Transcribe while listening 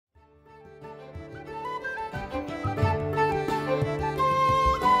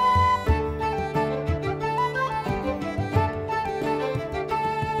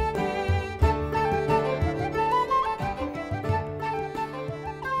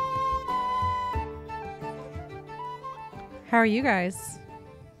How are you guys?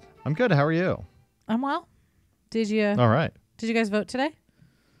 I'm good. How are you? I'm well. Did you? All right. Did you guys vote today?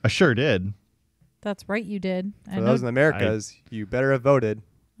 I sure did. That's right, you did. For those in the Americas, you better have voted.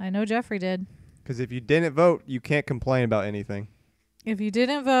 I know Jeffrey did. Because if you didn't vote, you can't complain about anything. If you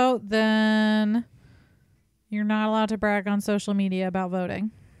didn't vote, then you're not allowed to brag on social media about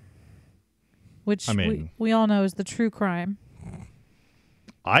voting. Which we all know is the true crime.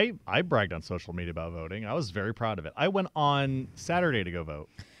 I bragged on social media about voting. I was very proud of it. I went on Saturday to go vote.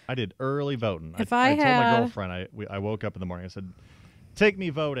 I did early voting. I told my girlfriend, I woke up in the morning. I said, take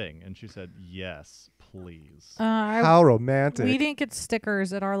me voting. And she said, yes, please. How romantic. We didn't get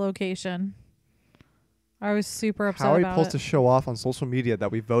stickers at our location. I was super upset How are we about supposed it. to show off on social media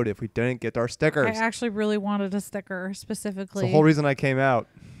that we voted if we didn't get our stickers? I actually really wanted a sticker specifically. It's the whole reason I came out.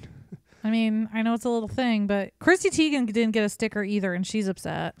 I mean, I know it's a little thing, but Christy Teigen didn't get a sticker either, and she's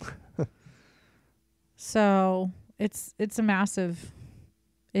upset. So it's a massive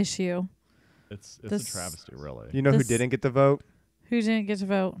issue. It's a travesty, really. You know who didn't get to vote? Who didn't get to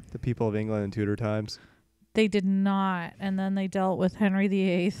vote? The people of England in Tudor times. They did not, and then they dealt with Henry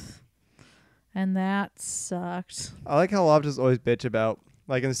VIII, and that sucked. I like how lobsters always bitch about,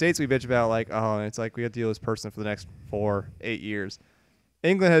 like in the States we bitch about like, oh, it's like we have to deal with this person for the next 8 years.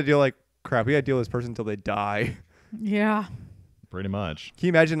 England had to deal like, crap, we got to deal with this person until they die. Yeah. Pretty much. Can you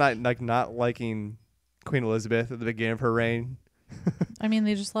imagine not liking Queen Elizabeth at the beginning of her reign? I mean,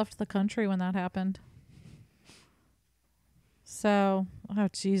 they just left the country when that happened. So, oh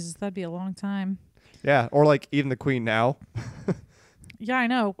Jesus, that'd be a long time. Yeah, or like even the Queen now. Yeah, I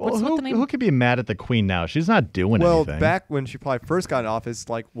know. Well, who could be mad at the Queen now? She's not doing anything. Well, back when she probably first got in office,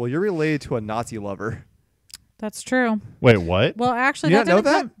 like, well, you're related to a Nazi lover. That's true. Wait, what? Well, actually,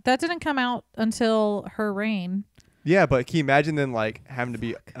 that didn't come out until her reign. Yeah, but can you imagine then like having to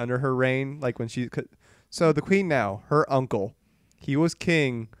be under her reign, like when she could? So the Queen now, her uncle, he was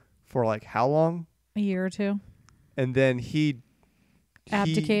king for like how long? A year or two. And then he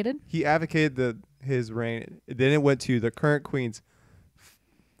abdicated. He abdicated his reign. Then it went to the current queen's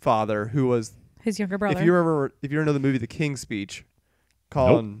father, who was his younger brother. If you know the movie The King's Speech,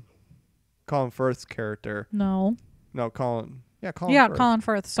 Colin Firth's character. No, Colin. Yeah, Colin. Yeah, Firth. Colin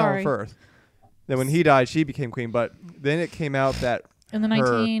Firth. Sorry. Colin Firth. Then when he died, she became queen. But then it came out that in the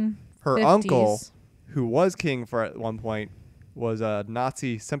 1950s, her uncle, who was king for at one point, was a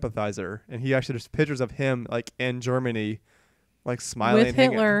Nazi sympathizer, and he actually there's pictures of him like in Germany, like smiling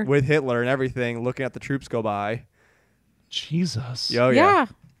with Hitler and everything, looking at the troops go by. Jesus. Oh, yeah.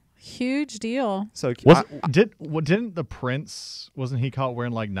 Huge deal. So didn't the prince, wasn't he caught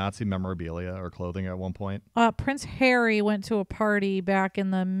wearing like Nazi memorabilia or clothing at one point? Prince Harry went to a party back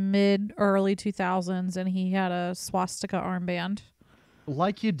in the early 2000s, and he had a swastika armband.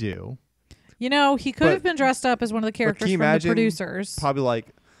 Like you do. You know, he could have been dressed up as one of the characters from the producers. Probably like,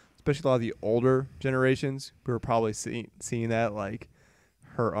 especially a lot of the older generations who are probably seeing that, like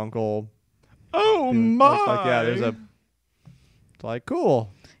her uncle. Oh my! Like yeah, there's a. It's like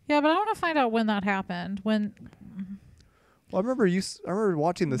cool. Yeah, but I want to find out when that happened. Well, I remember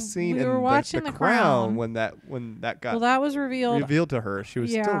watching the scene in the Crown when that got. Well, that was revealed to her. She was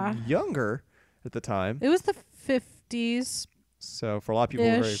still younger at the time. It was the 50s. So for a lot of people,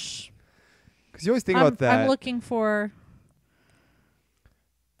 because you always think about that. I'm looking for.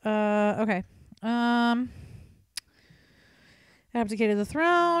 Okay. Abdicated the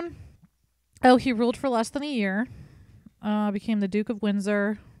throne. Oh, he ruled for less than a year. Became the Duke of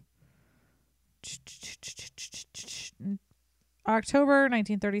Windsor. October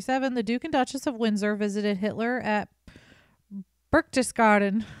 1937, the Duke and Duchess of Windsor visited Hitler at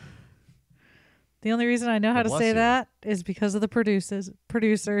Berchtesgaden. The only reason I know how to say that is because of the producers.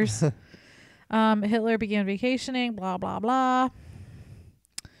 Hitler began vacationing, blah, blah, blah.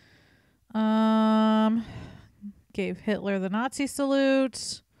 Gave Hitler the Nazi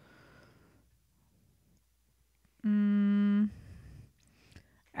salute.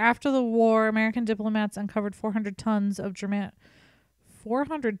 After the war, American diplomats uncovered 400 tons of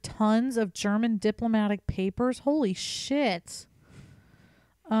German diplomatic papers. Holy shit.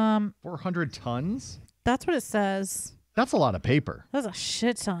 400 tons? That's what it says. That's a lot of paper. That's a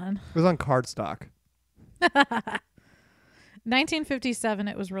shit ton. It was on cardstock. 1957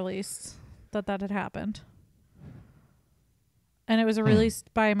 it was released that had happened. And it was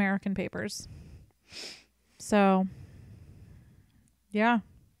released by American papers. So, yeah.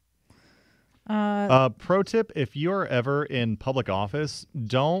 Pro tip, if you're ever in public office,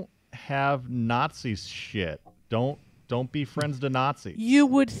 don't have Nazi shit. Don't be friends to Nazis. You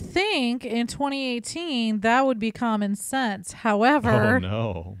would think in 2018 that would be common sense. However... Oh,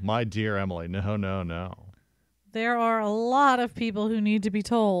 no. My dear Emily, no. There are a lot of people who need to be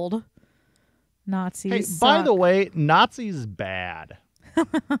told. Nazis. Hey, suck. by the way, Nazis bad.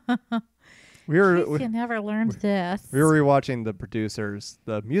 You never learned this. We were rewatching The Producers,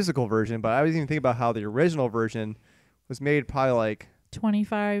 the musical version, but I was even thinking about how the original version was made probably like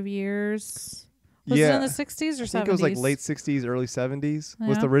 25 years. Was it in the 60s or 70s? I think it was like late 60s, early 70s. Yeah.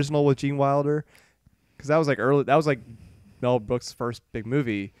 Was the original with Gene Wilder? Because that was like early. That was like Mel Brooks' first big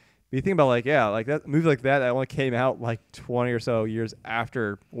movie. But you think about like that movie like that only came out like 20 or so years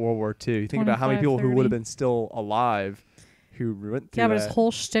after World War II. You think about how many people 30. who would have been still alive who went through but his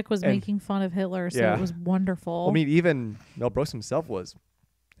whole shtick was making fun of Hitler, so it was wonderful. I mean, even Mel Brooks himself was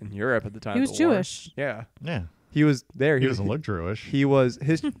in Europe at the time. He was Jewish. Yeah. Yeah. He was there. He doesn't look Jewish. He was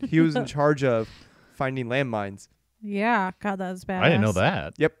in charge of finding landmines. Yeah. God, that was badass. I didn't know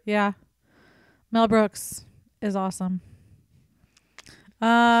that. Yep. Yeah. Mel Brooks is awesome.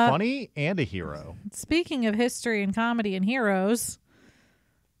 Funny and a hero. Speaking of history and comedy and heroes,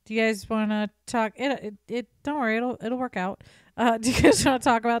 do you guys want to talk? It don't worry, it'll work out. Do you guys want to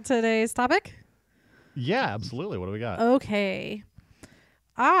talk about today's topic? Yeah, absolutely. What do we got? Okay.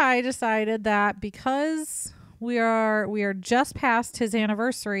 I decided that because we are just past his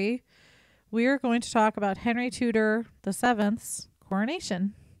anniversary, we are going to talk about Henry Tudor VII's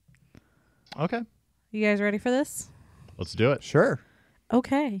coronation. Okay. You guys ready for this? Let's do it. Sure.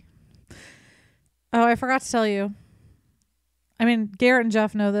 Okay. Oh, I forgot to tell you. I mean, Garrett and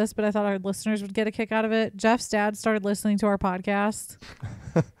Jeff know this, but I thought our listeners would get a kick out of it. Jeff's dad started listening to our podcast.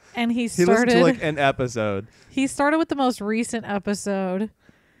 And he listened to like an episode. He started with the most recent episode.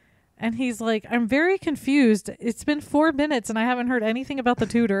 And he's like, I'm very confused. It's been 4 minutes and I haven't heard anything about the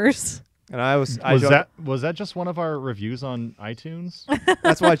Tudors. And was that just one of our reviews on iTunes?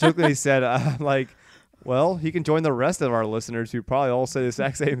 That's why I jokingly said, like, well, he can join the rest of our listeners who probably all say the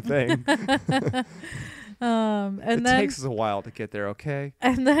exact same thing. And it then takes us a while to get there, okay?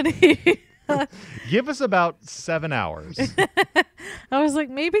 And then he give us about 7 hours. I was like,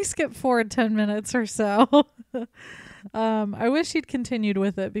 maybe skip forward 10 minutes or so. I wish he'd continued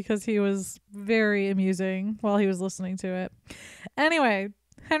with it because he was very amusing while he was listening to it. Anyway,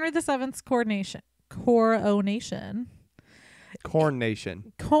 Henry VII's coronation. Coronation.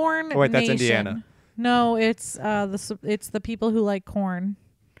 Oh wait, that's Indiana. No, it's the people who like corn.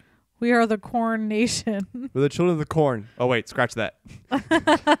 We are the Corn Nation. We're the children of the corn. Oh wait, scratch that.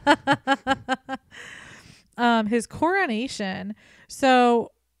 His coronation.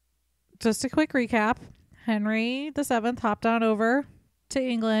 So, just a quick recap. Henry VII hopped on over to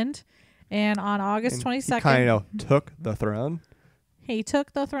England, and on August 22nd, he kind of took the throne. He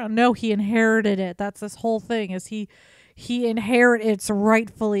took the throne. No, he inherited it. That's this whole thing. Is he inherits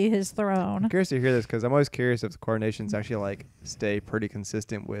rightfully his throne. I'm curious to hear this because I'm always curious if the coronations actually like stay pretty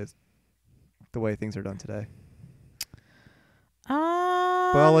consistent with the way things are done today.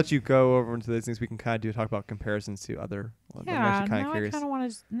 But I'll let you go over into these things. We can kind of talk about comparisons to other ones. Yeah, I'm actually kind of curious. I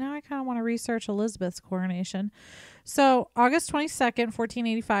kind of want to research Elizabeth's coronation. So August 22nd,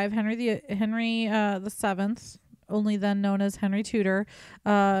 1485, Henry VII, only then known as Henry Tudor,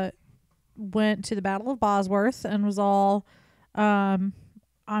 went to the Battle of Bosworth and was all, I'm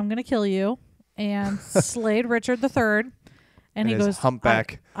going to kill you, and slayed Richard III. And he goes,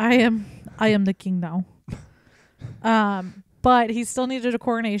 humpback. I am the king now. But he still needed a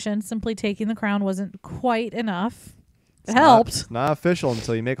coronation. Simply taking the crown wasn't quite enough. It helped. It's not official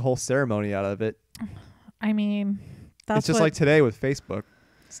until you make a whole ceremony out of it. I mean, it's just like today with Facebook.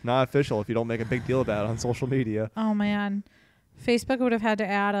 It's not official if you don't make a big deal about it on social media. Oh man, Facebook would have had to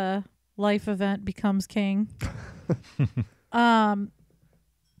add a life event becomes king.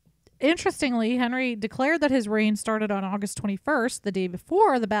 Interestingly, Henry declared that his reign started on August 21st, the day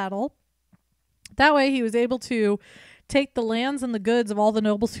before the battle. That way he was able to take the lands and the goods of all the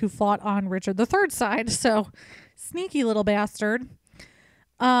nobles who fought on Richard III's side. So, sneaky little bastard.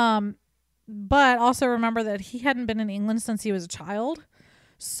 But also remember that he hadn't been in England since he was a child.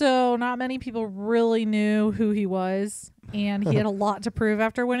 So, not many people really knew who he was. And he had a lot to prove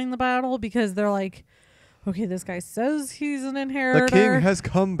after winning the battle because they're like, okay, this guy says he's an inheritor. The king has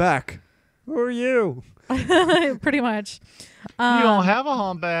come back. Who are you? Pretty much. You don't have a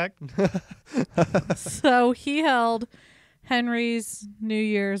humpback. So he held Henry's New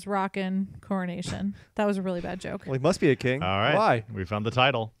Year's Rockin' coronation. That was a really bad joke. Well, he must be a king. All right. Why? We found the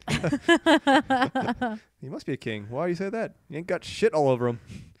title. He must be a king. Why do you say that? He ain't got shit all over him.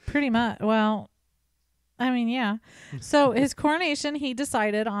 Pretty much. Well, I mean, yeah. So his coronation, he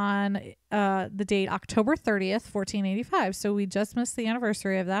decided on the date October 30th, 1485. So we just missed the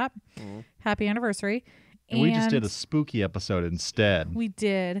anniversary of that. Happy anniversary. And we just did a spooky episode instead. We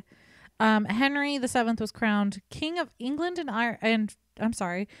did. Henry VII was crowned King of England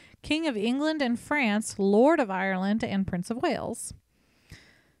King of England and France, Lord of Ireland, and Prince of Wales.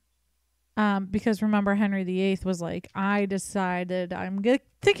 Because remember, Henry VIII was like, I decided I'm the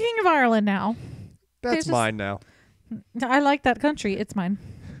King of Ireland now. That's mine now. I like that country. It's mine.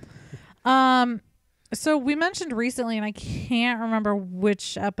 So we mentioned recently, and I can't remember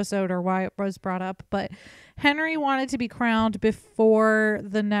which episode or why it was brought up, but Henry wanted to be crowned before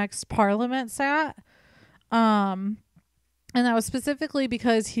the next Parliament sat. And that was specifically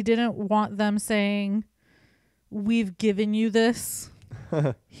because he didn't want them saying, we've given you this.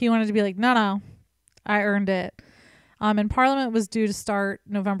 He wanted to be like, no, I earned it. And Parliament was due to start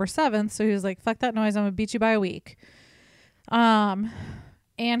November 7th. So he was like, fuck that noise. I'm going to beat you by a week.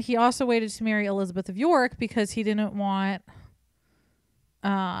 And he also waited to marry Elizabeth of York because he didn't want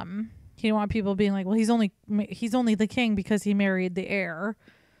people being like, well, he's only the king because he married the heir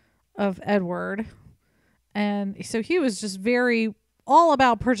of Edward. And so he was just very all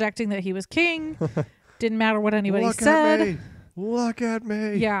about projecting that he was king. Didn't matter what anybody said. Look at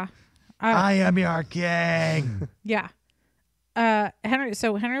me. Yeah. I am your king. Yeah. Henry was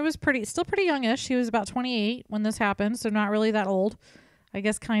still pretty youngish. He was about 28 when this happened, so not really that old. I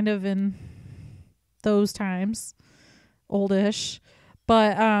guess kind of in those times, oldish.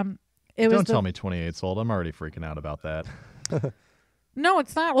 But Don't tell me 28's old. I'm already freaking out about that. No,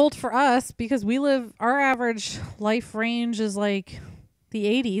 it's not old for us because our average life range is like the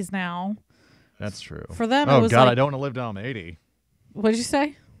 80s now. That's true. For them, oh it was God, like, I don't want to live till I'm 80. What'd you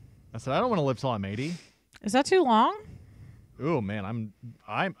say? I said I don't want to live till I'm 80. Is that too long? Oh man,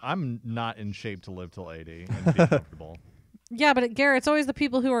 I'm not in shape to live till 80 and be comfortable. Yeah, but Garrett, it's always the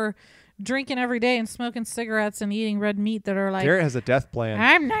people who are drinking every day and smoking cigarettes and eating red meat that are like, Garrett has a death plan.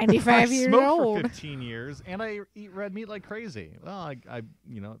 I'm 95 years old. I old. smoked for 15 years and I eat red meat like crazy. Well,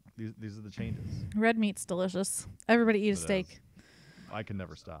 these are the changes. Red meat's delicious. Everybody eat a steak. I can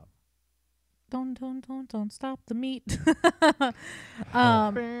never stop. Don't stop the meat.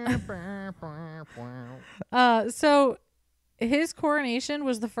 So his coronation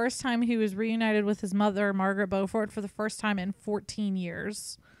was the first time he was reunited with his mother, Margaret Beaufort, for the first time in 14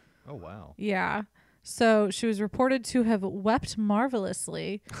 years. Oh, wow. Yeah. So she was reported to have wept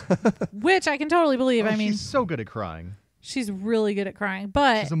marvelously, which I can totally believe. I mean, she's so good at crying. She's really good at crying,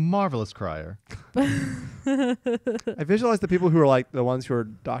 but she's a marvelous crier. I visualize the people who are like the ones who are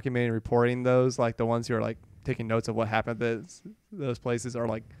documenting and reporting those, like the ones who are like taking notes of what happened at those places are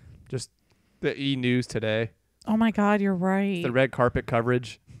like just the E-News today. Oh my God, you're right. The red carpet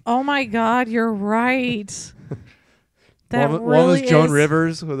coverage. Oh my God, you're right. One was Joan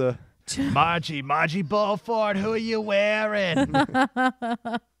Rivers with a Margie Beaufort, who are you wearing?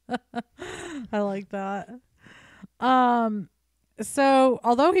 I like that. So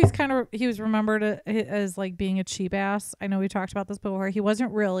although he was remembered as like being a cheap ass, I know we talked about this before. He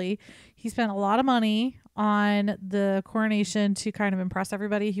wasn't really. He spent a lot of money on the coronation to kind of impress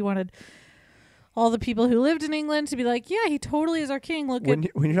everybody. He wanted all the people who lived in England to be like, yeah, he totally is our king. When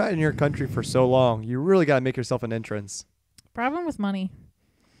you're not in your country for so long, you really got to make yourself an entrance. Problem with money.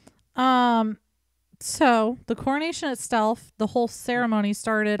 So the coronation itself, the whole ceremony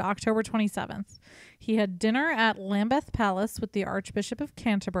started October 27th. He had dinner at Lambeth Palace with the Archbishop of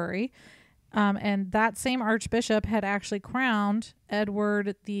Canterbury. And that same archbishop had actually crowned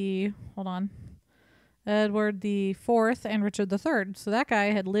Edward the IV and Richard III. So that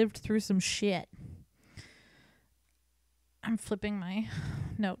guy had lived through some shit. I'm flipping my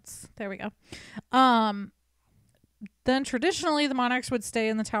notes. There we go. Then traditionally the monarchs would stay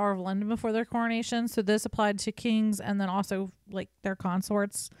in the Tower of London before their coronation. So this applied to kings and then also like their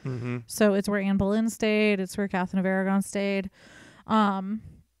consorts. Mm-hmm. So it's where Anne Boleyn stayed. It's where Catherine of Aragon stayed. A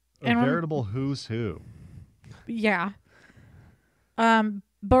veritable who's who. Yeah. But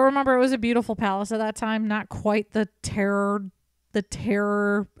remember, it was a beautiful palace at that time. Not quite the terror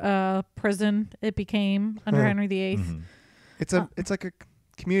prison it became under Henry VIII. Mm-hmm. It's like a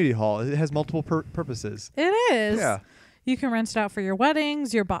community hall. It has multiple purposes. It is. Yeah. You can rent it out for your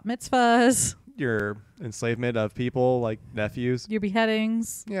weddings, your bat mitzvahs, your enslavement of people like nephews, your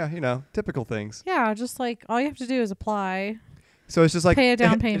beheadings. Yeah, typical things. Yeah, just like all you have to do is apply. So it's just like pay a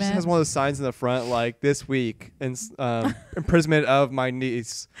down payment. It just has one of those signs in the front like this week and imprisonment of my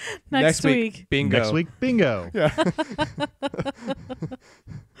niece. Next week bingo. Next week bingo. Yeah.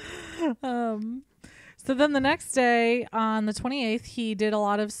 So then the next day on the 28th, he did a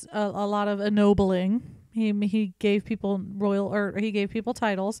lot of ennobling. He gave people he gave people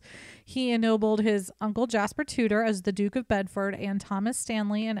titles. He ennobled his uncle Jasper Tudor as the Duke of Bedford, and Thomas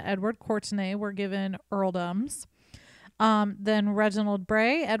Stanley and Edward Courtenay were given earldoms. Then Reginald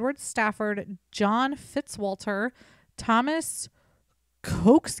Bray, Edward Stafford, John Fitzwalter, Thomas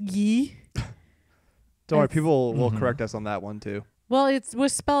Coxgie. Don't worry, people will correct us on that one too. Well, it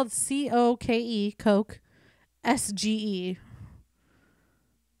was spelled C-O-K-E, Coke, S-G-E.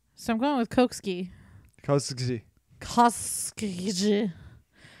 So I'm going with Coxgie. Coxgie.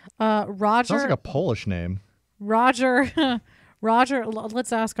 Roger. Sounds like a Polish name. Roger.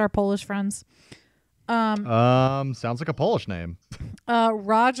 Let's ask our Polish friends. Sounds like a Polish name.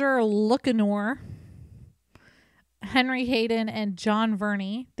 Roger Lucanor, Henry Hayden, and John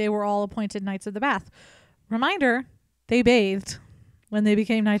Verney. They were all appointed Knights of the Bath. Reminder, they bathed when they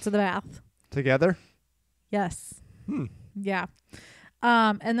became Knights of the Bath. Together? Yes. Yeah.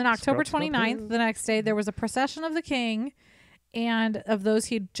 And then October 29th, the next day, there was a procession of the king and of those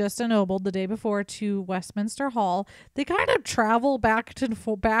he'd just ennobled the day before to Westminster Hall. They kind of travel back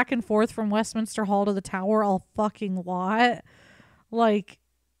and forth from Westminster Hall to the Tower a fucking lot. Like,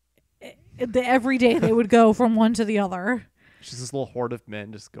 every day they would go from one to the other. Just this little horde of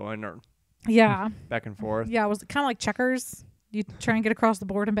men just going back and forth. Yeah, it was kind of like checkers. You try and get across the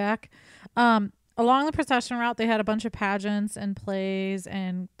board and back. Along the procession route, they had a bunch of pageants and plays,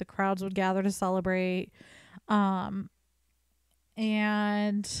 and the crowds would gather to celebrate. And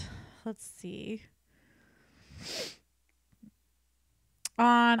let's see.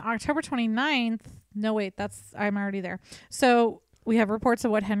 On October 29th, I'm already there. So we have reports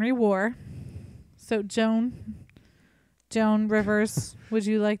of what Henry wore. So Joan Rivers, would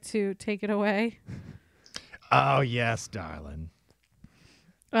you like to take it away? Oh yes, darling.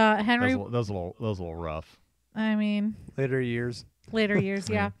 Henry, those a little rough. I mean, later years,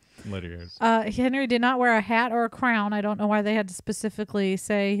 yeah. Later years. Henry did not wear a hat or a crown. I don't know why they had to specifically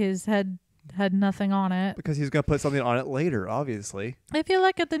say his head had nothing on it. Because he's gonna put something on it later, obviously. If you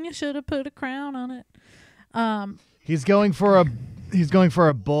like it, then you should have put a crown on it. He's going for a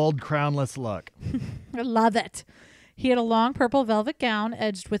bold, crownless look. I love it. He had a long purple velvet gown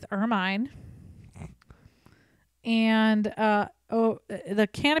edged with ermine. And the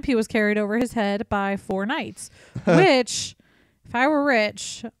canopy was carried over his head by 4 knights, which, if I were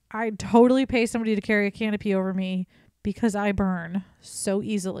rich, I'd totally pay somebody to carry a canopy over me because I burn so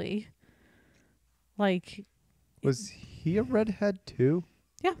easily. Like, was he a redhead too?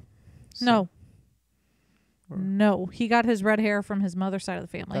 Yeah. No, he got his red hair from his mother's side of the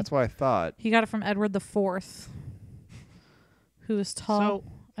family. That's what I thought. He got it from Edward IV, who was tall.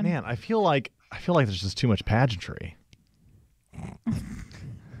 So, man, I feel like there's just too much pageantry.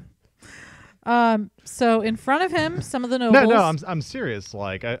 So in front of him, some of the nobles. No, I'm serious.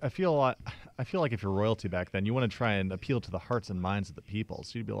 Like, I feel like if you're royalty back then, you want to try and appeal to the hearts and minds of the people.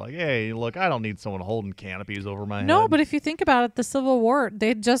 So you'd be like, hey, look, I don't need someone holding canopies over my head. No, but if you think about it, the Civil War,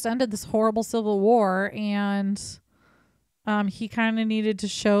 they just ended this horrible Civil War, and he kind of needed to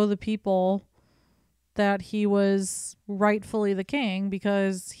show the people that he was rightfully the king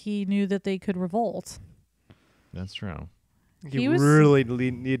because he knew that they could revolt. That's true. You really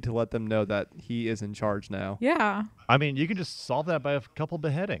need to let them know that he is in charge now. Yeah. I mean, you can just solve that by a couple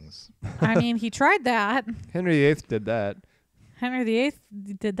beheadings. I mean, he tried that. Henry VIII did that. Henry VIII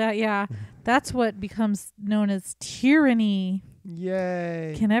did that, yeah. That's what becomes known as tyranny.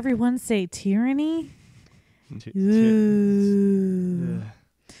 Yay. Can everyone say tyranny? So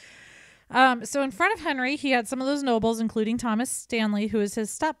in front of Henry, he had some of those nobles, including Thomas Stanley, who is his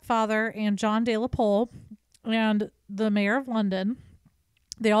stepfather, and John de la Pole, and the mayor of London.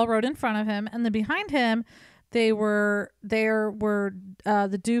 They all rode in front of him, and then behind him, there were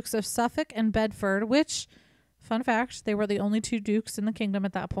the Dukes of Suffolk and Bedford, which, fun fact, they were the only 2 dukes in the kingdom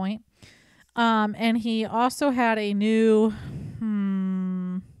at that point. And he also had a new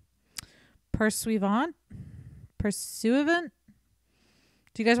pursuivant.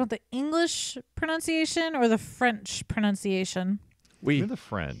 Do you guys want the English pronunciation or the French pronunciation? We're the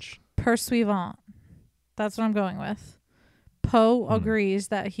French. Pursuivant. That's what I'm going with. Poe agrees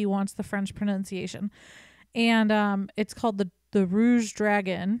that he wants the French pronunciation. And it's called the Rouge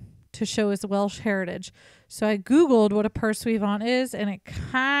Dragon to show his Welsh heritage. So I Googled what a pursuivant is, and it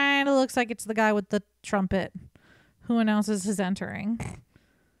kind of looks like it's the guy with the trumpet who announces his entering.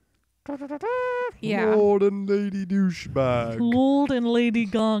 Yeah. Lord and Lady Douchebag. Lord and Lady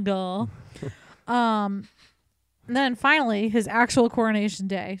Gaga. Then finally, his actual coronation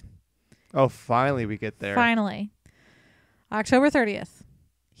day. Oh, finally we get there. Finally. October 30th.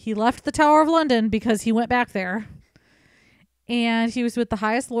 He left the Tower of London because he went back there. And he was with the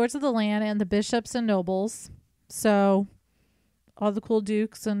highest lords of the land and the bishops and nobles. So all the cool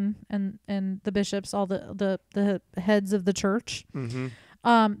dukes and the bishops, all the heads of the church. Mm-hmm.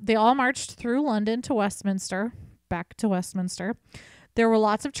 They all marched through London to Westminster. back to Westminster. There were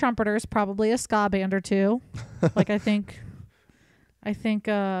lots of trumpeters, probably a ska band or two. Like I think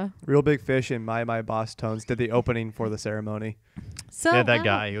Real Big Fish and My Boss Tones did the opening for the ceremony. Yeah, that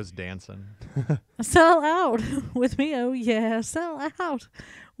guy, he was dancing. Sell out with me, oh yeah, sell out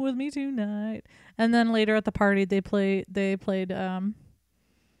with me tonight. And then later at the party they played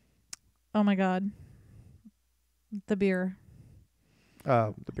oh my god, the beer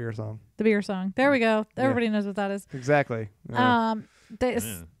song. The beer song. There we go. Everybody knows what that is. Exactly.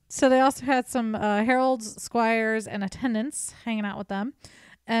 So they also had some heralds, squires, and attendants hanging out with them.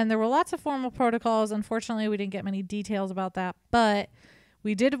 And there were lots of formal protocols. Unfortunately, we didn't get many details about that. But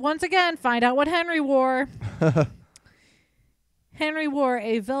we did once again find out what Henry wore. Henry wore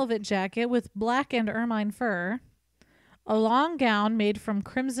a velvet jacket with black and ermine fur, a long gown made from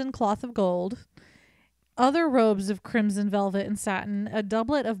crimson cloth of gold, other robes of crimson velvet and satin, a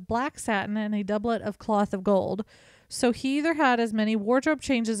doublet of black satin, and a doublet of cloth of gold. So he either had as many wardrobe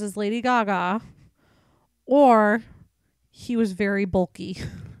changes as Lady Gaga, or he was very bulky.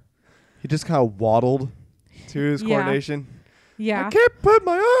 He just kind of waddled to his coronation. Yeah. I can't put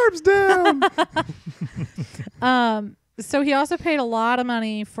my arms down. So he also paid a lot of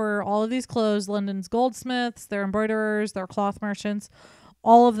money for all of these clothes. London's goldsmiths, their embroiderers, their cloth merchants,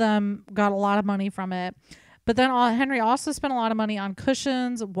 all of them got a lot of money from it. But then Henry also spent a lot of money on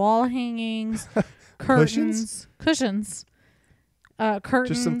cushions, wall hangings, curtains, cushions, curtains.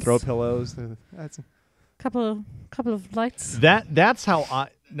 Just some throw pillows. That's a couple of lights. That's how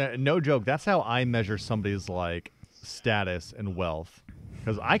no joke. That's how I measure somebody's like status and wealth.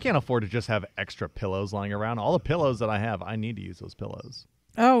 Because I can't afford to just have extra pillows lying around. All the pillows that I have, I need to use those pillows.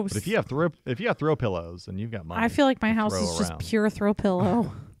 Oh, but if you have throw pillows and you've got money, I feel like my house is just pure throw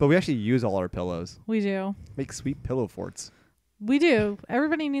pillow. But we actually use all our pillows. We do. Make sweet pillow forts. We do.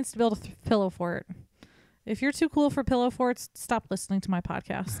 Everybody needs to build a pillow fort. If you're too cool for pillow forts, stop listening to my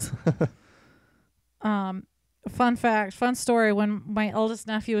podcast. Fun story. When my eldest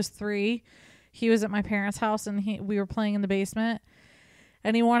nephew was 3, he was at my parents' house and we were playing in the basement.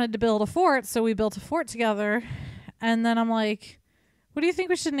 And he wanted to build a fort, so we built a fort together. And then I'm like, what do you think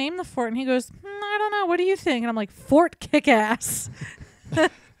we should name the fort? And he goes, I don't know. What do you think? And I'm like, Fort Kickass.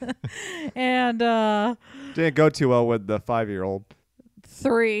 And didn't go too well with the 5-year-old.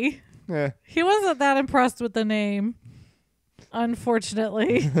 3. Yeah. He wasn't that impressed with the name,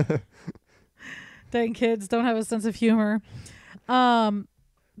 unfortunately. Dang, kids don't have a sense of humor. So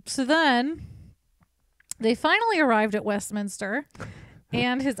then they finally arrived at Westminster.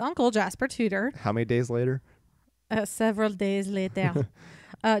 And his uncle, Jasper Tudor. How many days later? Several days later.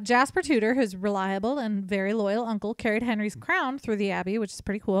 Jasper Tudor, his reliable and very loyal uncle, carried Henry's crown through the abbey, which is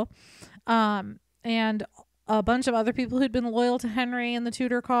pretty cool. And a bunch of other people who'd been loyal to Henry and the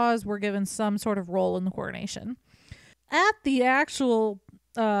Tudor cause were given some sort of role in the coronation. At the actual,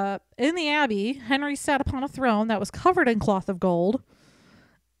 in the abbey, Henry sat upon a throne that was covered in cloth of gold.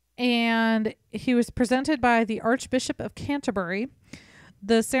 And he was presented by the Archbishop of Canterbury.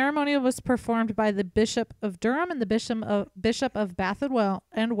 The ceremony was performed by the Bishop of Durham and the Bishop of Bath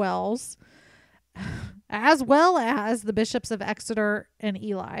and Wells, as well as the Bishops of Exeter and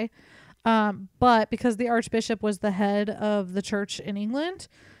Ely. But because the Archbishop was the head of the church in England,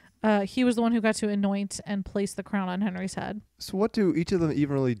 he was the one who got to anoint and place the crown on Henry's head. So what do each of them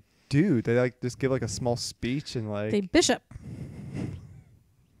even really do? They like just give like a small speech and like... They bishop.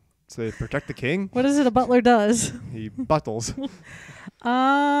 So they protect the king? What is it a butler does? He buttles.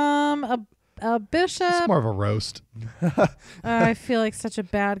 A bishop. It's more of a roast. I feel like such a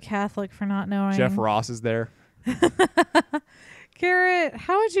bad Catholic for not knowing. Jeff Ross is there. Garrett,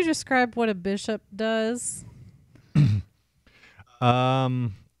 how would you describe what a bishop does? If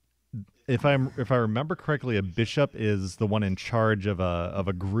I remember correctly, a bishop is the one in charge of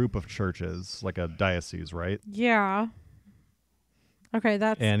a group of churches, like a diocese, right? Yeah. Okay,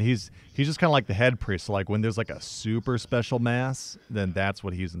 and he's just kind of like the head priest. So like when there's like a super special mass, then that's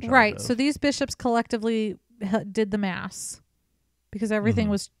what he's in charge of. Right. So these bishops collectively did the mass because everything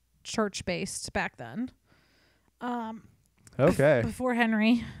was church based back then. Okay. Before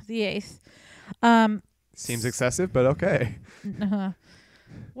Henry VIII. Seems excessive, but okay.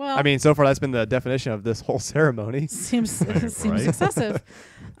 Well, I mean, so far that's been the definition of this whole ceremony. Seems excessive.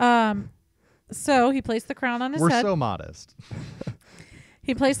 So he placed the crown on his head. We're so modest.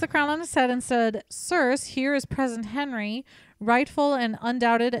 He placed the crown on his head and said, "Sirs, here is present Henry, rightful and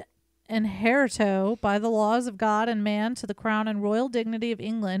undoubted inherito by the laws of God and man to the crown and royal dignity of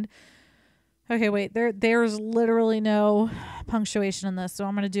England." Okay, wait. There's literally no punctuation in this, so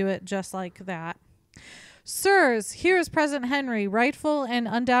I'm going to do it just like that. "Sirs, here is present Henry, rightful and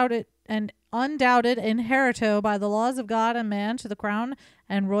undoubted undoubted inherito by the laws of God and man to the crown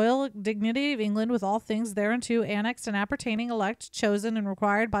and royal dignity of England, with all things thereunto annexed and appertaining, elect, chosen, and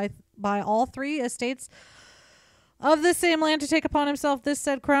required by all three estates of the same land to take upon himself this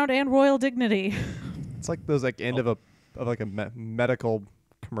said crown and royal dignity. It's like those end of a medical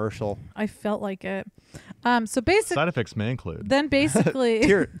commercial. I felt like it. So basically, side effects may include. Then basically,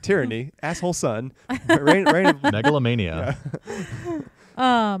 tyranny, asshole son, reign of megalomania.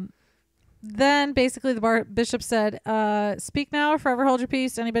 Yeah. Then basically the bishop said, "Speak now or forever hold your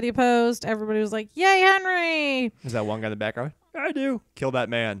peace." Anybody opposed? Everybody was like, "Yay, Henry!" Is that one guy in the background? I do. Kill that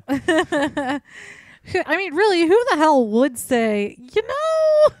man. I mean, really, who the hell would say,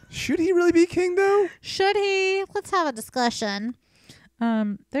 should he really be king though? Should he? Let's have a discussion.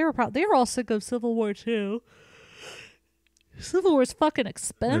 They were all sick of Civil War too. Civil War is fucking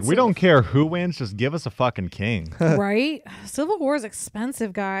expensive. Dude, we don't care who wins, just give us a fucking king. Right? Civil War is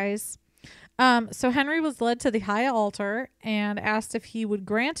expensive, guys. So Henry was led to the high altar and asked if he would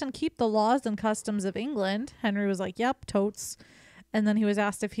grant and keep the laws and customs of England. Henry was like, "Yep, totes." And then he was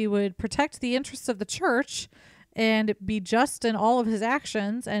asked if he would protect the interests of the church and be just in all of his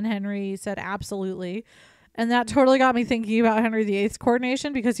actions. And Henry said, absolutely. And that totally got me thinking about Henry VIII's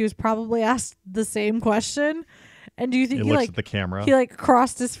coronation, because he was probably asked the same question. And do you think he looks at the camera? He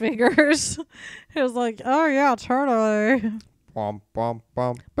crossed his fingers. He was like, "Oh yeah, totally." Bum, bum,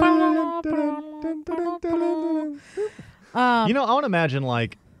 bum. I want to imagine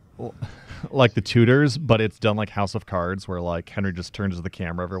like the Tudors, but it's done like House of Cards, where like Henry just turns to the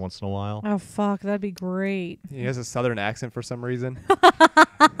camera every once in a while. Oh fuck, that'd be great. He has a southern accent for some reason.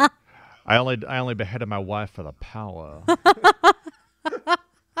 I only beheaded my wife for the power.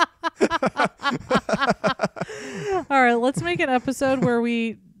 All right, let's make an episode where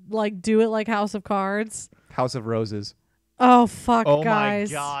we do it like House of Cards. House of Roses. Oh fuck,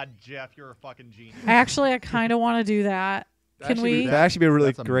 guys. Oh my god, Jeff, you're a fucking genius. Actually, I kind of want to do that. Can we? That actually be a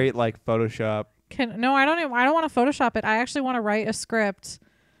really great Photoshop. No, I don't want to Photoshop it. I actually want to write a script,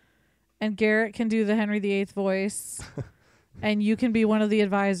 and Garrett can do the Henry VIII voice, and you can be one of the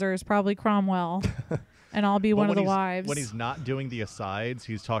advisors, probably Cromwell, and I'll be one of the wives. When he's not doing the asides,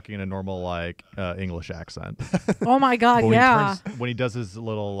 he's talking in a normal English accent. Oh my god, yeah. When he does his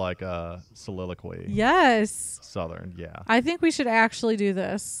little soliloquy. Yes. Southern, yeah. I think we should actually do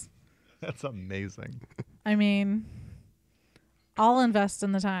this. That's amazing. I mean, I'll invest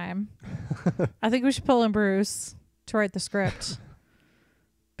in the time. I think we should pull in Bruce to write the script,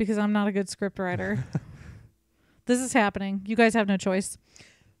 because I'm not a good script writer. This is happening. You guys have no choice.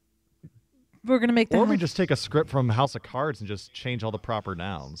 We're going to make Or we just take a script from House of Cards and just change all the proper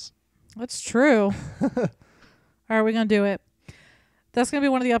nouns. That's true. All right, we're going to do it. That's going to be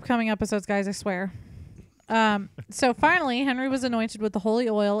one of the upcoming episodes, guys, I swear. So finally, Henry was anointed with the holy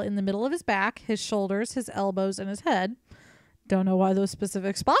oil in the middle of his back, his shoulders, his elbows, and his head. Don't know why those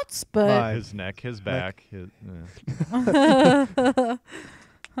specific spots, but... his neck, his back. It's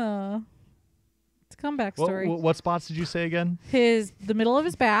a comeback story. What spots did you say again? The middle of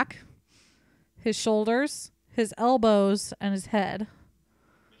his back, his shoulders, his elbows, and his head.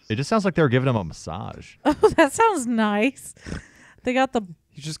 It just sounds like they were giving him a massage. Oh, that sounds nice. They got the...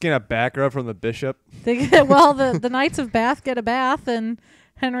 He's just getting a back rub from the bishop. The Knights of Bath get a bath, and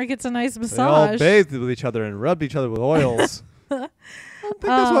Henry gets a nice massage. They all bathed with each other and rubbed each other with oils. I don't think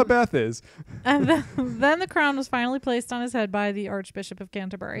that's what Bath is. And then the crown was finally placed on his head by the Archbishop of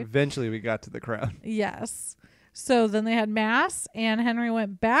Canterbury. Eventually, we got to the crown. Yes. So then they had mass, and Henry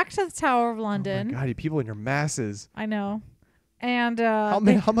went back to the Tower of London. Oh my God, you people in your masses. I know. And how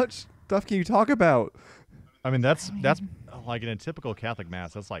much stuff can you talk about? I mean, that's like in a typical Catholic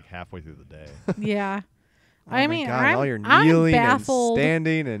mass. That's like halfway through the day. Yeah. Oh I mean, God, all you're kneeling and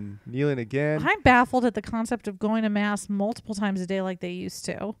standing and kneeling again. I'm baffled at the concept of going to mass multiple times a day like they used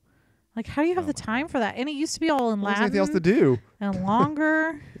to. Like, how do you have the time for that? And it used to be all in Latin. There's anything else to do. And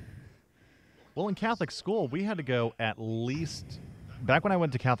longer. Well, in Catholic school, we had to go at least... Back when I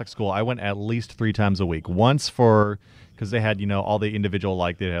went to Catholic school, I went at least 3 times a week. Once because they had, all the individual,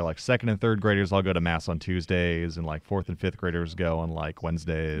 they had 2nd and 3rd graders all go to mass on Tuesdays, and 4th and 5th graders go on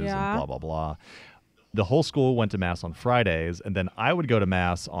Wednesdays, and blah, blah, blah. The whole school went to mass on Fridays, and then I would go to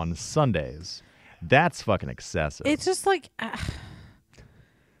mass on Sundays. That's fucking excessive. It's just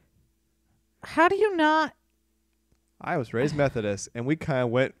how do you not... I was raised Methodist, and we kind of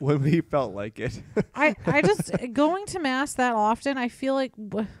went when we felt like it. I just, going to mass that often, I feel like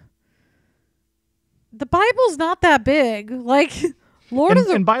the Bible's not that big. Like,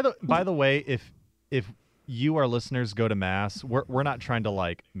 and by the way, if you, our listeners, go to mass, we're not trying to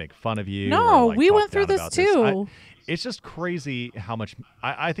like make fun of you. No, or, like, we talk went through down this about too. It's just crazy how much.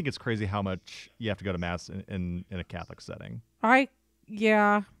 I think it's crazy how much you have to go to mass in a Catholic setting.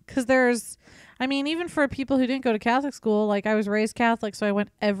 Yeah, because even for people who didn't go to Catholic school, like I was raised Catholic, so I went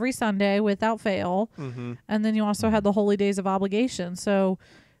every Sunday without fail. Mm-hmm. And then you also had the holy days of obligation. So,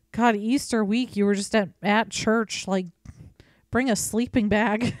 God, Easter week, you were just at church, like, bring a sleeping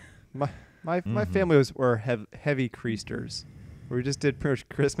bag. My family were heavy creasters. We just did pretty much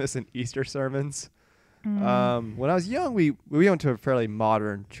Christmas and Easter sermons. When I was young, we went to a fairly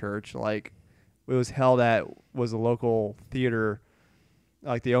modern church. Like, it was held at was a local theater.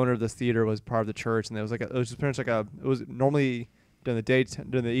 Like, the owner of this theater was part of the church, and it was just pretty much it was normally during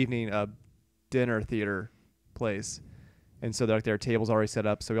the evening a dinner theater place, and so there are tables already set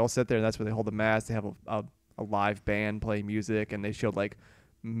up. So we all sit there, and that's where they hold the mass. They have a live band play music, and they showed like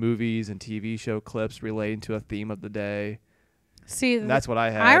movies and TV show clips relating to a theme of the day. See, that's what I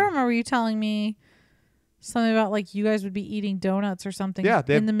had. I remember you telling me something about like you guys would be eating donuts or something. Yeah,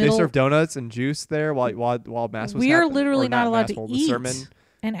 they serve donuts and juice there while mass was happening. We are literally not allowed to eat sermon.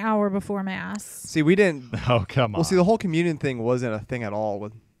 An hour before mass. See, we didn't. Oh, come on. Well, see, the whole communion thing wasn't a thing at all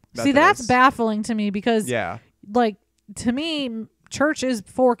with Methodists. See, that's baffling to me because, like, to me, church is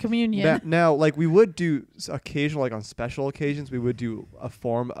for communion. Now, like, we would do occasional, like on special occasions, we would do a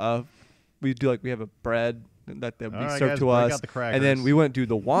form of, we have a bread that would be served to us, and then we wouldn't do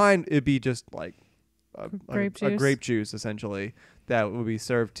the wine. It'd be just like a grape juice, essentially, that would be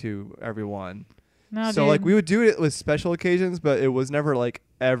served to everyone. No, so, like, we would do it with special occasions, but it was never like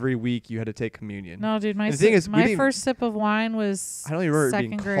every week you had to take communion. No, dude, my first sip of wine was I don't even remember it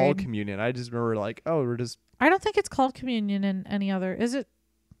being grade. called communion. I just remember like, we're just. I don't think it's called communion in any other. Is it?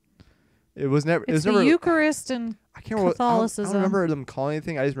 It was never. It's the Eucharist and Catholicism. I don't remember them calling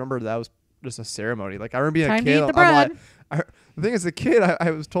anything. I just remember that was just a ceremony. Like, I remember being Time a kid. To eat the bread. The thing is, as a kid,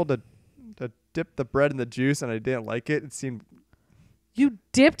 I was told to dip the bread in the juice, and I didn't like it. It seemed. You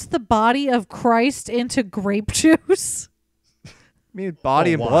dipped the body of Christ into grape juice? I mean,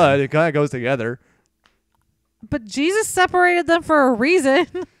 body and blood, it kind of goes together. But Jesus separated them for a reason.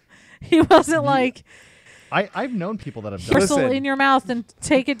 He wasn't like... I've known people that have done morsel in your mouth and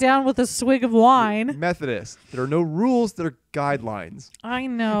take it down with a swig of wine. Methodist. There are no rules. There are guidelines. I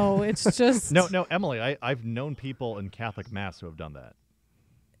know. It's just... No, Emily, I've known people in Catholic Mass who have done that.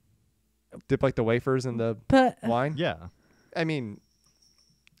 Dip, like, the wafers in the wine? Yeah. I mean...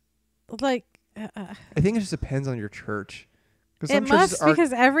 Like, I think it just depends on your church. It must,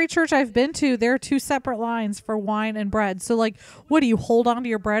 because every church I've been to, there are two separate lines for wine and bread. So, like, what do you hold on to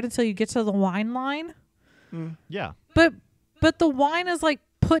your bread until you get to the wine line? Yeah. But the wine is like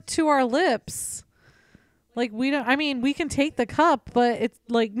put to our lips. Like, we don't. I mean, we can take the cup, but it's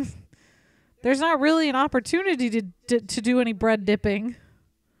like there's not really an opportunity to do any bread dipping.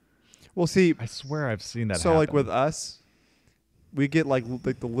 Well, see, I swear I've seen that. So, like, with us. We get like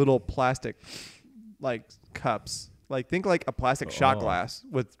the little plastic like cups. Like, think like a plastic shot glass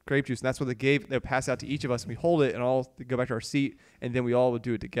with grape juice, and that's what they pass out to each of us, and we hold it and all go back to our seat, and then we all would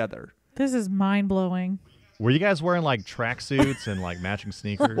do it together. This is mind blowing. Were you guys wearing like tracksuits and like matching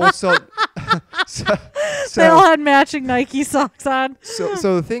sneakers? Well, so they all had matching Nike socks on. So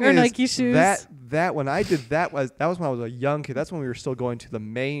the thing is Nike shoes. that when I did that was when I was a young kid. That's when we were still going to the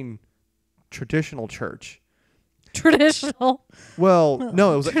main traditional church. Traditional. Well,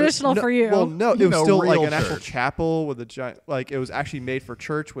 no, it was traditional for you. Well, no, it was still like an actual chapel with a giant. Like, it was actually made for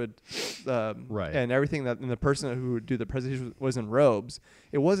church with, right, and everything that. And the person who would do the presentation was in robes.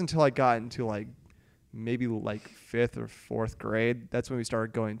 It wasn't until I got into like maybe like 5th or 4th grade. That's when we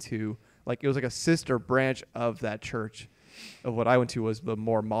started going to like, it was like a sister branch of that church. Of what I went to was the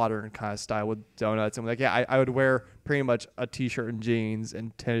more modern kind of style with donuts. And like, yeah, I would wear pretty much a t-shirt and jeans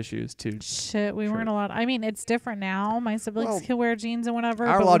and tennis shoes too. Shit, we weren't allowed. I mean, it's different now. My siblings can wear jeans and whatever.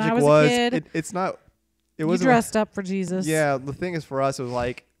 Our but logic when I was a kid, it's not. It was dressed up for Jesus. Yeah, the thing is for us, it was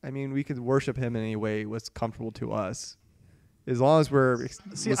like, I mean, we could worship him in any way was comfortable to us, as long as we're.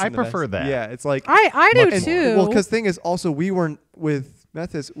 See, I prefer that. Yeah, it's like I do too. Well, because thing is also we weren't with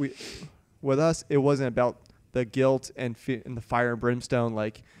Methodists. With us, it wasn't about the guilt and the fire and brimstone,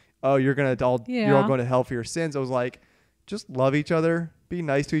 like, oh, you're all going to hell for your sins. It was like, just love each other, be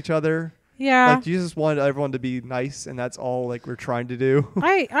nice to each other. Yeah, like Jesus wanted everyone to be nice, and that's all like we're trying to do.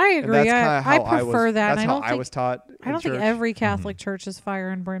 I agree. I prefer that. That's how I was taught. I don't think every Catholic church is fire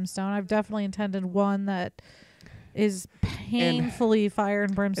and brimstone. I've definitely attended one that is painfully fire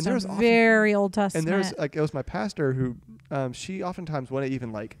and brimstone. And very Old Testament. And there's like, it was my pastor who, she oftentimes wouldn't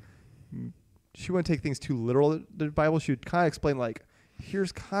even like. She wouldn't take things too literal, the Bible. She would kind of explain, like,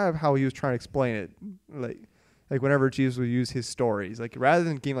 here's kind of how he was trying to explain it. Like whenever Jesus would use his stories, like rather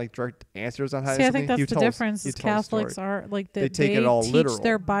than giving like direct answers on how. See, I think that's the difference. Is Catholics are like they take it all teach literal.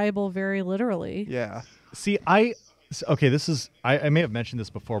 their Bible very literally. Yeah. See, this is I may have mentioned this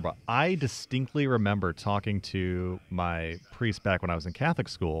before, but I distinctly remember talking to my priest back when I was in Catholic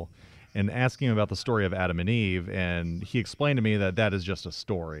school and asking him about the story of Adam and Eve, and he explained to me that is just a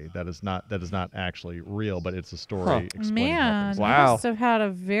story. That is not actually real, but it's a story. Explaining how things I must have had a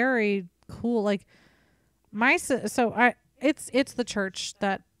very cool it's the church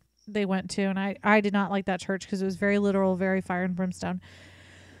that they went to, and I did not like that church because it was very literal, very fire and brimstone.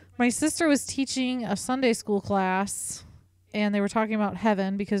 My sister was teaching a Sunday school class, and they were talking about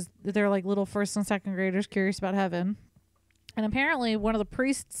heaven because they're like little first and second graders curious about heaven. And apparently one of the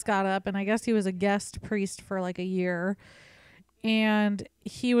priests got up, and I guess he was a guest priest for like a year. And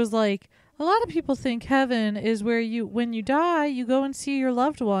he was like, a lot of people think heaven is where when you die, you go and see your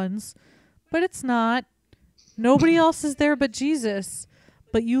loved ones. But it's not. Nobody else is there but Jesus.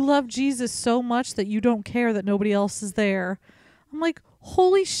 But you love Jesus so much that you don't care that nobody else is there. I'm like,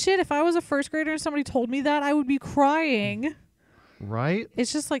 holy shit, if I was a first grader and somebody told me that, I would be crying. Right?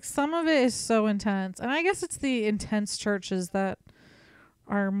 It's just like some of it is so intense. And I guess it's the intense churches that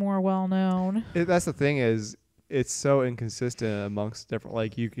are more well known. That's the thing is, it's so inconsistent amongst different,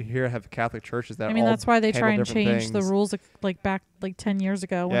 like you can have Catholic churches that that's why they try and change things. the rules like back like 10 years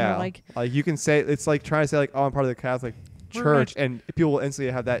ago when they're like you can say, it's like trying to say like, oh, I'm part of the Catholic Church, and people will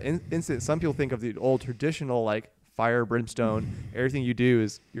instantly have that instant. Some people think of the old traditional like fire, brimstone, everything you do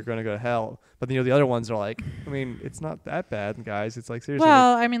is you're going to go to hell. But then the other ones are like, I mean, it's not that bad, guys. It's like seriously.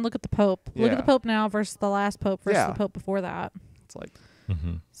 Well, I mean, look at the Pope. Yeah. Look at the Pope now versus the last Pope versus the Pope before that. It's like.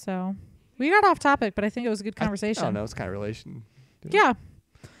 Mm-hmm. So we got off topic, but I think it was a good conversation. I don't know. It's kind of relation. Yeah.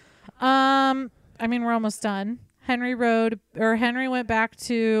 I mean, we're almost done. Henry went back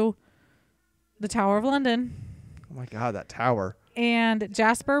to the Tower of London. Oh my God, that tower. And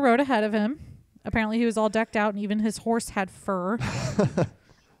Jasper rode ahead of him. Apparently he was all decked out, and even his horse had fur.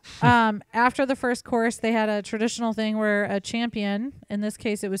 After the first course, they had a traditional thing where a champion, in this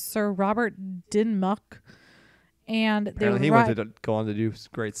case it was Sir Robert Dinmuck, and apparently he wanted to go on to do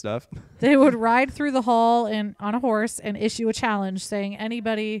great stuff. They would ride through the hall on a horse and issue a challenge saying,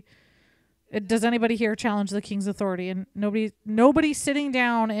 does anybody here challenge the king's authority? And nobody sitting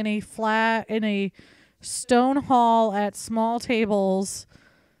down in a stone hall at small tables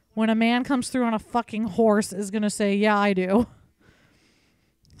when a man comes through on a fucking horse is going to say, yeah, I do.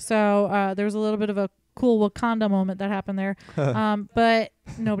 So there was a little bit of a cool Wakanda moment that happened there. But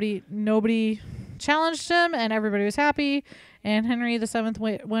nobody challenged him, and everybody was happy. And Henry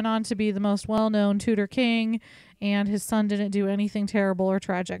VII went on to be the most well-known Tudor king, and his son didn't do anything terrible or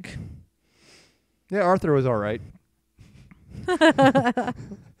tragic. Yeah, Arthur was all right.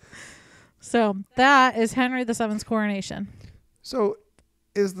 So that is Henry VII's coronation. So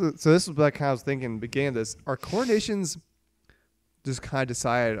this is what I kind of was thinking beginning of this. Are coronations just kind of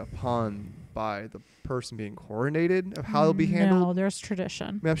decided upon by the person being coronated of how they'll be handled? No, there's tradition.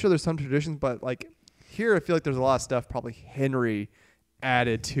 I mean, I'm sure there's some traditions, but like here, I feel like there's a lot of stuff probably Henry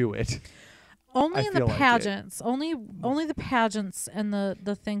added to it. Only in the pageants. Only the pageants and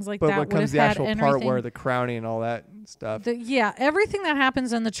the things like that. But when it comes to the actual part where the crowning and all that stuff. Everything that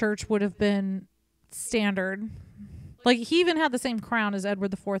happens in the church would have been standard. Like, he even had the same crown as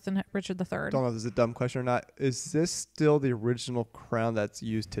Edward IV and Richard III. I don't know if this is a dumb question or not. Is this still the original crown that's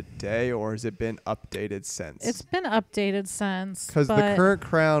used today, or has it been updated since? It's been updated since. Because the current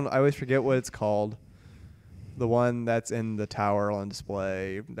crown, I always forget what it's called. The one that's in the tower on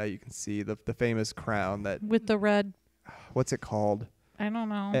display that you can see, the famous crown that... With the red... What's it called? I don't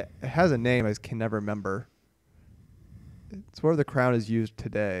know. It has a name, I just can never remember. It's where the crown is used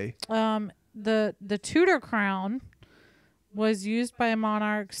today. The Tudor crown was used by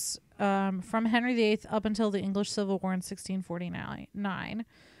monarchs from Henry VIII up until the English Civil War in 1649.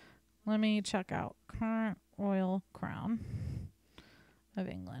 Let me check out current royal crown of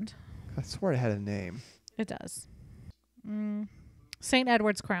England. I swear it had a name. It does. St.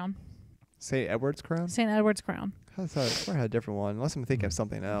 Edward's crown. St. Edward's crown? St. Edward's crown. I swear I had a different one, unless I'm thinking of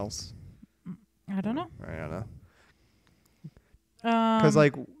something else. I don't know. I don't know. Because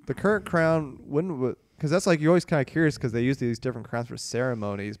like the current crown wouldn't... Because that's like, you're always kind of curious because they use these different crowns for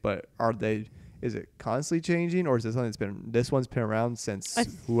ceremonies, but is it constantly changing, or is it something this one's been around since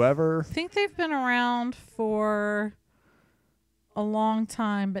whoever? I think they've been around for a long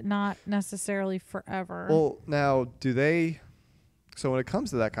time, but not necessarily forever. Well, now, so when it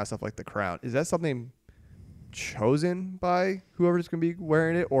comes to that kind of stuff like the crown, is that something chosen by whoever's going to be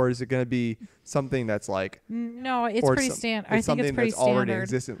wearing it, or is it going to be something that's like no, it's pretty standard. I think it's pretty standard. Already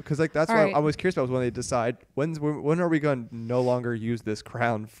existent, because like that's what I was curious about, was when they decide when are we going to no longer use this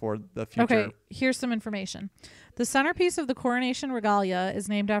crown for the future. Okay, here's some information. The centerpiece of the coronation regalia is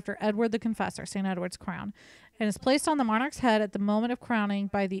named after Edward the Confessor, St. Edward's crown, and is placed on the monarch's head at the moment of crowning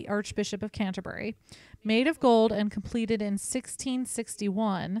by the Archbishop of Canterbury. Made of gold and completed in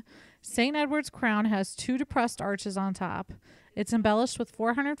 1661, St. Edward's crown has 2 depressed arches on top. It's embellished with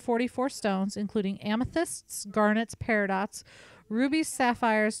 444 stones, including amethysts, garnets, peridots, rubies,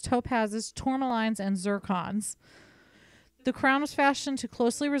 sapphires, topazes, tourmalines, and zircons. The crown was fashioned to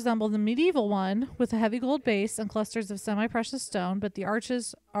closely resemble the medieval one, with a heavy gold base and clusters of semi-precious stone, but the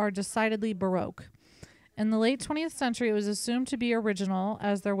arches are decidedly Baroque. In the late 20th century, it was assumed to be original,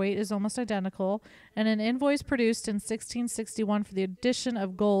 as their weight is almost identical, and an invoice produced in 1661 for the addition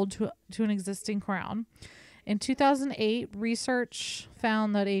of gold to an existing crown. In 2008, research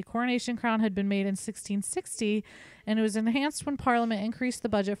found that a coronation crown had been made in 1660, and it was enhanced when Parliament increased the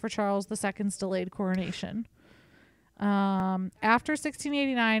budget for Charles II's delayed coronation. After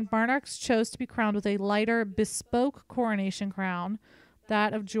 1689, monarchs chose to be crowned with a lighter, bespoke coronation crown,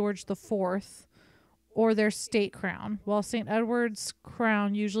 that of George IV, or their state crown, while St. Edward's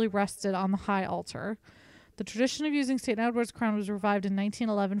crown usually rested on the high altar. The tradition of using St. Edward's crown was revived in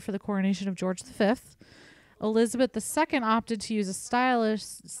 1911 for the coronation of George V. Elizabeth II opted to use a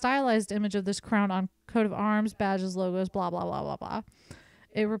stylized image of this crown on coat of arms, badges, logos, blah, blah, blah, blah, blah.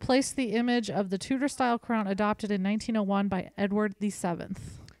 It replaced the image of the Tudor-style crown adopted in 1901 by Edward VII.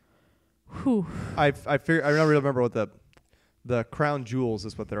 Whew. I don't really remember what the crown jewels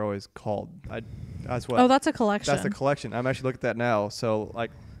is what they're always called. That's a collection. That's a collection. I'm actually looking at that now. So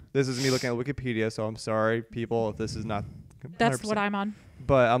like, this is me looking at Wikipedia. So I'm sorry, people, if this is not. 100%. That's what I'm on.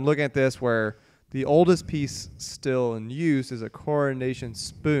 But I'm looking at this where the oldest piece still in use is a coronation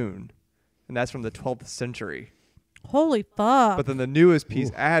spoon, and that's from the 12th century. Holy fuck! But then the newest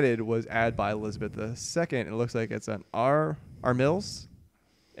piece was added by Elizabeth II. It looks like it's an Armills,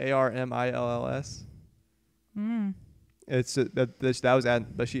 ARMILLS. It's that was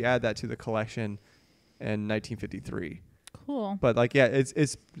added, but she added that to the collection in 1953. Cool. But like, yeah,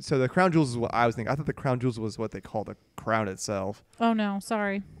 it's so the crown jewels is what I was thinking. I thought the crown jewels was what they call the crown itself. Oh no,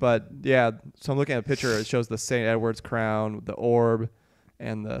 sorry. But yeah, so I'm looking at a picture. It shows the St. Edward's crown, the orb,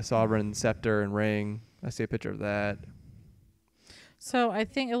 and the sovereign scepter and ring. I see a picture of that. So I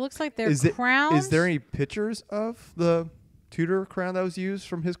think it looks like they're crowned. Is there any pictures of the Tudor crown that was used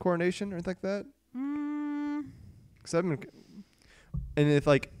from his coronation or anything like that? And if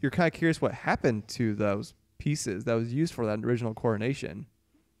like you're kind of curious what happened to those pieces that was used for that original coronation.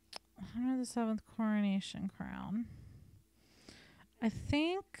 Henry VII coronation crown. I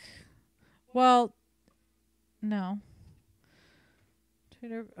think. Well, no.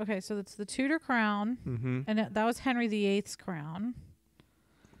 Tudor. Okay, so it's the Tudor crown, and that was Henry VIII's crown.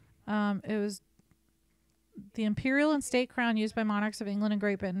 It was the imperial and state crown used by monarchs of England and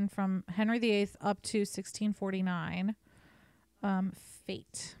Great Britain from Henry VIII up to 1649.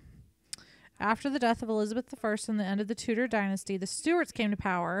 Fate. After the death of Elizabeth I and the end of the Tudor dynasty, the Stuarts came to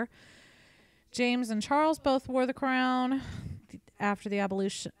power. James and Charles both wore the crown. After the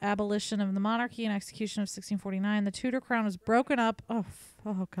abolition of the monarchy and execution of 1649, the Tudor crown was broken up.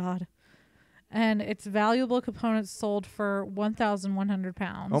 Oh God. And its valuable components sold for 1,100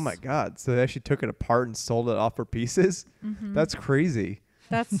 pounds. Oh my God. So they actually took it apart and sold it off for pieces? That's crazy.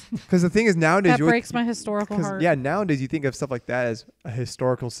 That's because the thing is nowadays that breaks my historical heart. Yeah, nowadays you think of stuff like that as a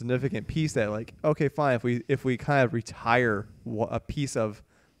historical significant piece that like, okay, fine, if we kind of retire a piece of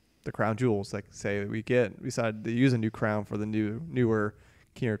the crown jewels, like say we decide to use a new crown for the newer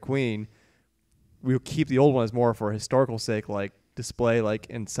king or queen, we'll keep the old one as more for historical sake, like display like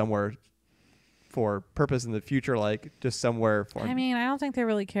in somewhere for purpose in the future, like just somewhere for. I mean, I don't think they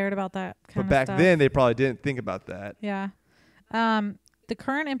really cared about that kind of stuff. But back then they probably didn't think about that. Yeah. The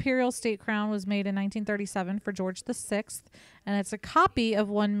current imperial state crown was made in 1937 for George VI, and it's a copy of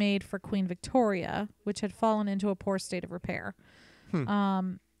one made for Queen Victoria, which had fallen into a poor state of repair.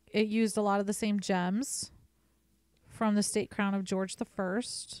 It used a lot of the same gems from the state crown of George I.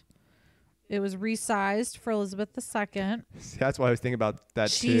 It was resized for Elizabeth II. See, that's why I was thinking about that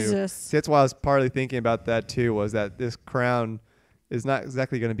too. See, that's why I was partly thinking about that too, was that this crown is not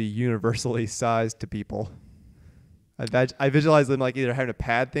exactly going to be universally sized to people. I visualize them like either having to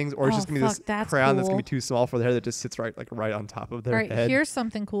pad things or it's just going to be this crown that's going to be too small for their hair that just sits right on top of their head. All right, here's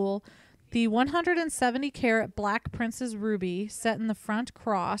something cool. The 170-carat Black Prince's ruby set in the front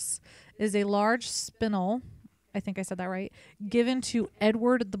cross is a large spinel I think I said that right, given to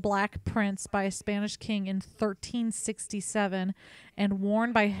Edward the Black Prince by a Spanish king in 1367 and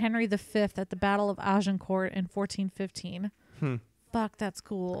worn by Henry V at the Battle of Agincourt in 1415. Fuck, that's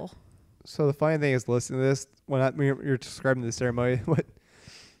cool. So the funny thing is, listening to this, when you're describing the ceremony, what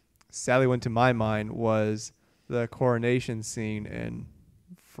sadly went to my mind was the coronation scene in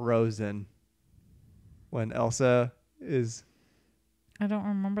Frozen when Elsa is... I don't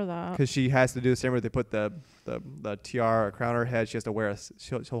remember that. Because she has to do the same where they put the tiara or crown on her head. She has to wear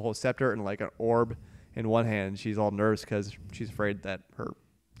she'll hold a scepter and like an orb in one hand. She's all nervous because she's afraid that her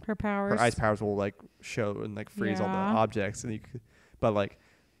ice powers will like show and like freeze all the objects. And but like,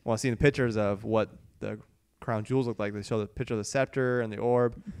 when I see the pictures of what the crown jewels look like, they show the picture of the scepter and the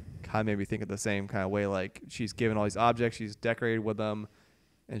orb. Kind of made me think of the same kind of way. Like she's given all these objects, she's decorated with them,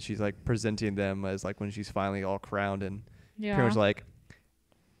 and she's like presenting them as like when she's finally all crowned and pretty much like,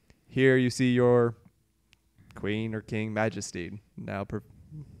 here you see your queen or king majesty now in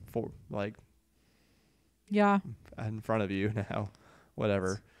front of you now,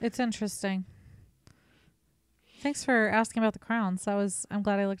 whatever. It's interesting. Thanks for asking about the crowns. I'm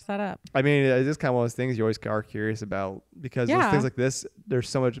glad I looked that up. I mean, it's just kind of one of those things you always are curious about because there's things like this, there's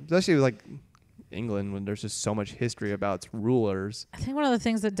so much, especially like England, when there's just so much history about its rulers. I think one of the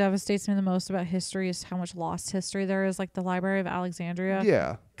things that devastates me the most about history is how much lost history there is. Like the Library of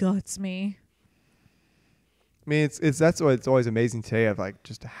Alexandria guts me. I mean, that's why it's always amazing today of like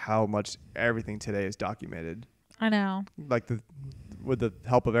just how much everything today is documented. I know. Like with the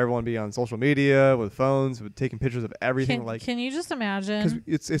help of everyone being on social media, with phones, with taking pictures of everything. Can you just imagine?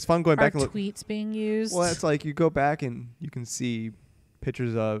 Because it's fun going back and look. Tweets being used. Well, it's like you go back and you can see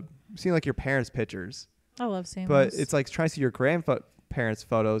pictures of. Seeing like your parents' pictures. I love seeing those. But those. it's like trying to see your grandparents'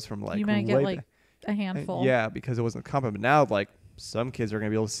 photos from like... You might get like a handful. Yeah, because it wasn't common. But now like some kids are going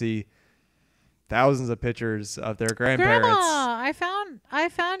to be able to see thousands of pictures of their grandparents. Grandma, I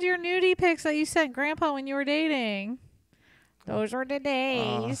found your nudie pics that you sent Grandpa when you were dating. Those were the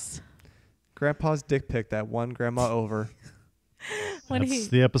days. Grandpa's dick pic that won Grandma over. That's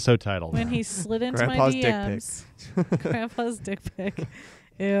the episode title. When he slid into Grandpa's my DMs. Dick pic. Grandpa's dick pic.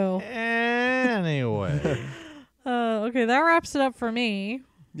 Ew. Anyway. Okay, that wraps it up for me.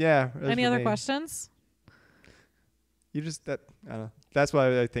 Yeah. Any other questions? I don't know. That's what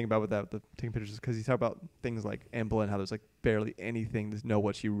I think about with the taking pictures, because you talk about things like Embla and how there's like barely anything to know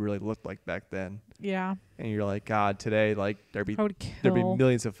what she really looked like back then. Yeah. And you're like, God, today like there'd be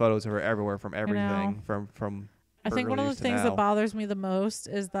millions of photos of her everywhere from everything from. I think one of the things that bothers me the most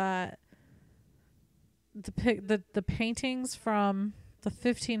is that the paintings from the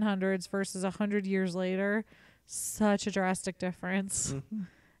 1500s versus 100 years later, such a drastic difference. Mm-hmm.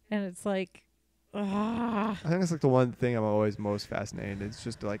 And it's like, I think that's like the one thing I'm always most fascinated. It's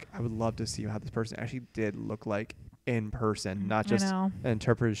just like, I would love to see how this person actually did look like in person, not just an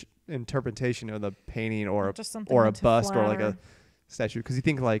interpretation of the painting or a bust or like a statue. Because you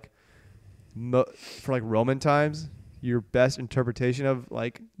think like for like Roman times, your best interpretation of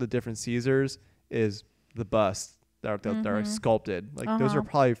like the different Caesars is the bust. That are sculpted. Like those are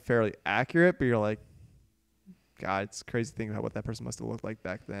probably fairly accurate, but you're like, God, it's crazy to think about what that person must have looked like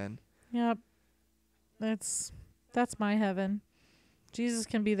back then. Yep. That's my heaven. Jesus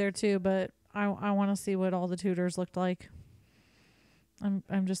can be there too, but I want to see what all the Tudors looked like.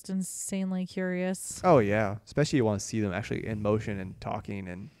 I'm just insanely curious. Oh yeah, especially you want to see them actually in motion and talking,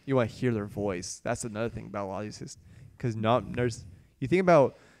 and you want to hear their voice. That's another thing about a lot of these, because you think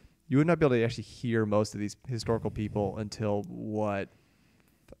about. You would not be able to actually hear most of these historical people until what,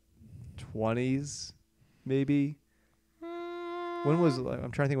 20s, maybe. When was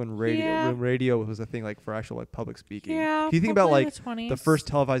I'm trying to think when radio was a thing like for actual like public speaking. Yeah, you think about like the first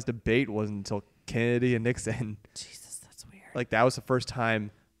televised debate wasn't until Kennedy and Nixon. Jesus, that's weird. Like that was the first time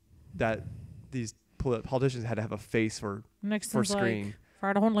that these politicians had to have a face for screen. Like, if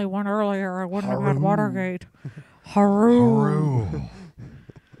I'd only won earlier, I wouldn't have had Watergate. Haru.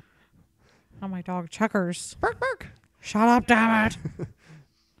 Oh, my dog Checkers. Bark, bark. Shut up, damn it.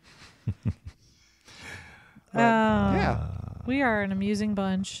 Yeah. We are an amusing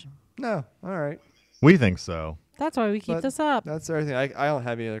bunch. No. All right. We think so. That's why we keep this up. That's everything. I don't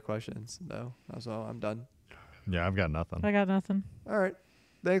have any other questions, though. So I'm done. Yeah, I've got nothing. I got nothing. All right.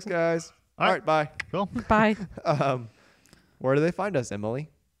 Thanks, guys. All right. Bye. Cool. Bye. Where do they find us, Emily?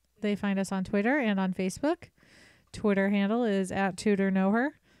 They find us on Twitter and on Facebook. Twitter handle is @TutorKnowHer.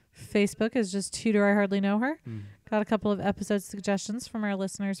 Facebook is just Tutor I Hardly Know Her. Got a couple of episode suggestions from our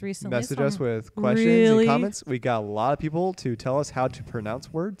listeners recently. Message us with questions and comments. We got a lot of people to tell us how to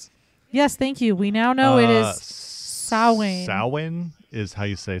pronounce words. Yes, thank you. We now know it is Samhain. Samhain is how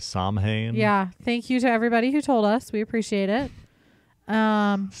you say Samhain. Yeah. Thank you to everybody who told us. We appreciate it.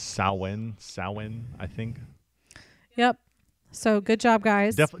 Samhain, I think. Yep. So good job,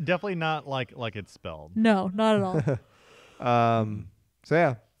 guys. Definitely not like it's spelled. No, not at all. So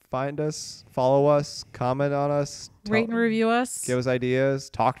yeah, find us, follow us, comment on us, rate and review us, give us ideas,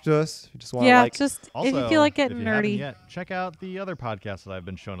 talk to us. You just want to just also, if you feel like getting if you nerdy. haven't yet, check out the other podcast that I've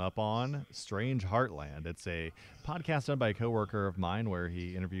been showing up on, Strange Heartland. It's a podcast done by a coworker of mine where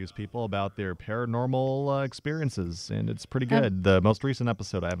he interviews people about their paranormal experiences, and it's pretty good. The most recent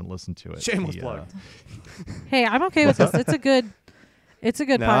episode, I haven't listened to it. Shameless plug. Hey, I'm okay with this. It's a good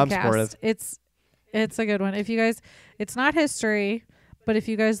podcast. I'm supportive. It's a good one. If you guys, it's not history, but if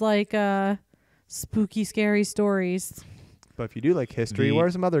you guys like spooky, scary stories. But if you do like history, what are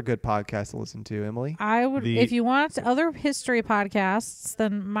some other good podcasts to listen to, Emily? I would, if you want other history podcasts,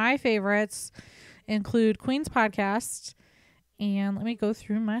 then my favorites include Queen's Podcast. And let me go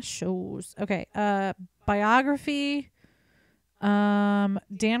through my shows. Okay. Biography.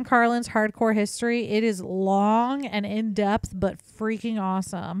 Dan Carlin's Hardcore History. It is long and in depth, but freaking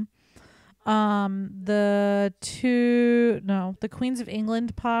awesome. The Queens of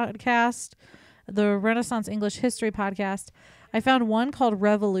England podcast, the Renaissance English History podcast. I found one called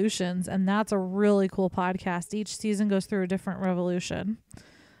Revolutions, and that's a really cool podcast. Each season goes through a different revolution.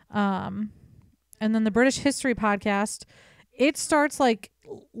 And then the British History podcast, it starts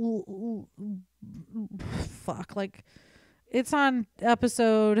it's on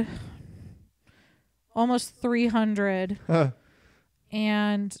episode almost 300.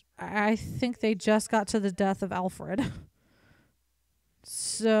 And I think they just got to the death of Alfred.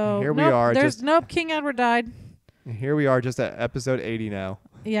 So here we are. King Edward died. And here we are, just at episode 80 now.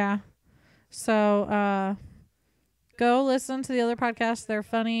 Yeah. So go listen to the other podcasts. They're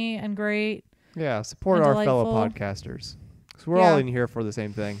funny and great. Yeah, support our fellow podcasters. Because we're all in here for the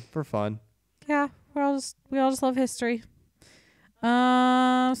same thing, for fun. Yeah, we all just love history.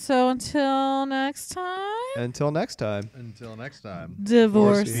 So until next time.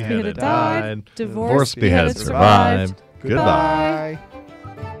 Divorce beheaded died. Divorce beheaded survived. Goodbye.